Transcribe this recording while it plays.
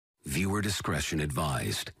Viewer discretion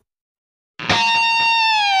advised.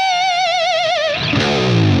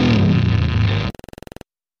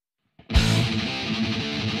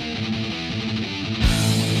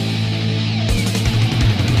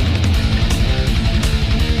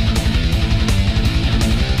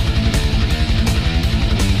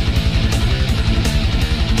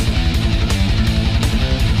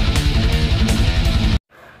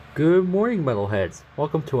 Good morning, metalheads.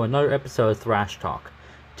 Welcome to another episode of Thrash Talk.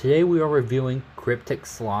 Today we are reviewing Cryptic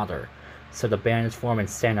Slaughter. So the band is formed in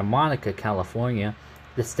Santa Monica, California.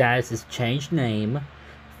 The status is changed name.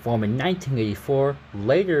 Formed in 1984.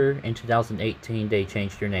 Later in 2018 they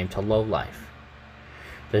changed their name to Lowlife.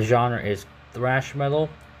 The genre is thrash metal,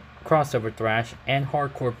 crossover thrash, and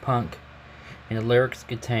hardcore punk. And the lyrics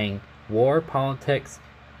contain war, politics,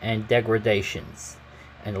 and degradations.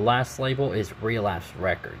 And the last label is Relapse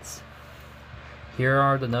Records. Here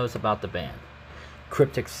are the notes about the band.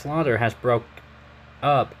 Cryptic Slaughter has broke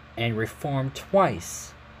up and reformed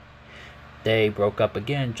twice. They broke up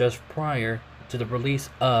again just prior to the release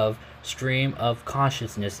of Stream of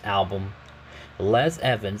Consciousness album. Les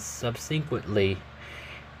Evans subsequently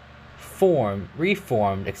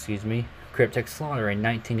reformed Cryptic Slaughter in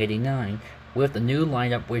 1989 with a new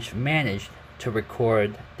lineup which managed to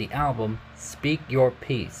record the album Speak Your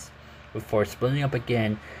Peace before splitting up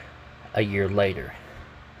again a year later.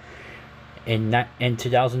 In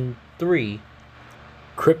 2003,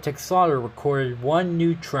 Cryptic Slaughter recorded one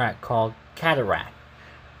new track called Cataract,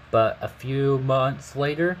 but a few months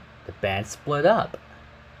later the band split up.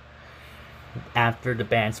 After the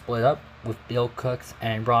band split up with Bill Cooks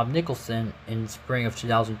and Rob Nicholson in spring of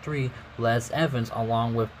 2003, Les Evans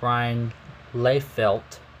along with Brian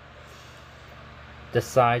Leifelt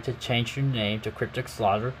decided to change their name to Cryptic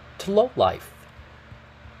Slaughter to Lowlife.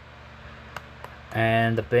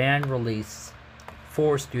 And the band released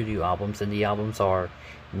 4 studio albums, and the albums are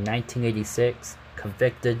 1986,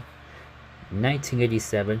 Convicted,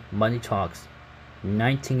 1987, Money Talks,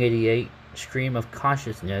 1988, Stream of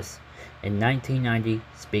Consciousness, and 1990,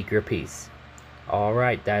 Speak Your Peace.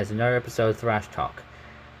 Alright, that is another episode of Thrash Talk.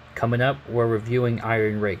 Coming up, we're reviewing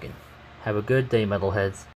Iron Reagan. Have a good day,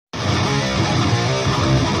 metalheads.